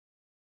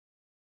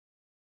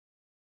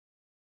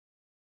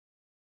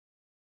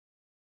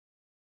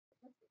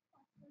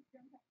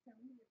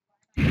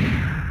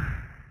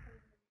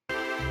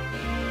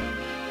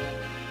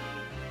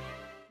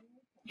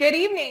Good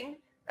evening.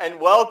 And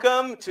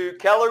welcome to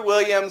Keller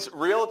Williams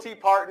Realty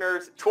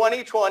Partners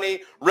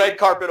 2020 Red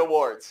Carpet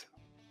Awards.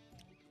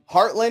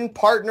 Heartland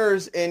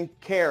Partners in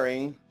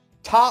Caring,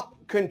 top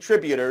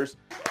contributors.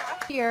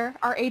 Last year,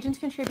 our agents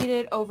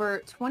contributed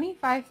over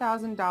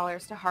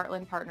 $25,000 to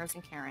Heartland Partners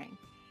in Caring.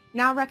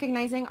 Now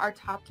recognizing our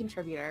top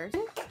contributors,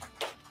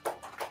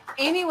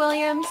 Amy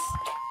Williams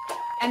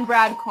and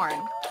Brad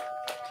Korn.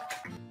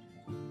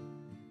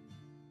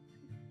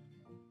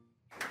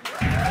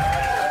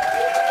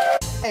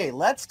 Hey,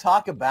 let's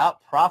talk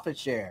about profit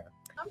share.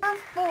 Number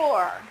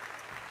 4,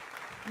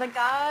 the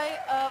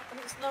guy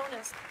who's known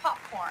as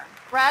Popcorn,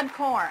 Brad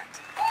Korn.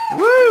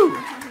 Woo!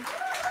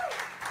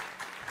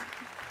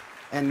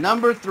 And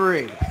number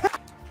 3.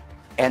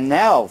 And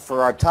now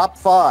for our top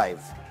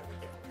 5.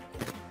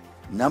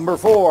 Number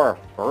 4,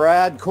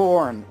 Brad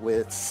Korn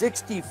with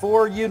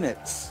 64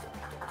 units.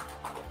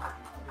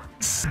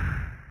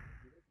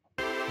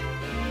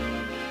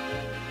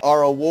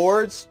 Our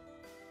awards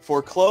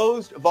for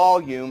closed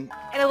volume.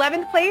 In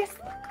 11th place,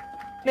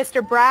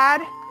 Mr.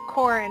 Brad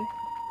Korn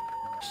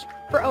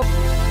for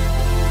over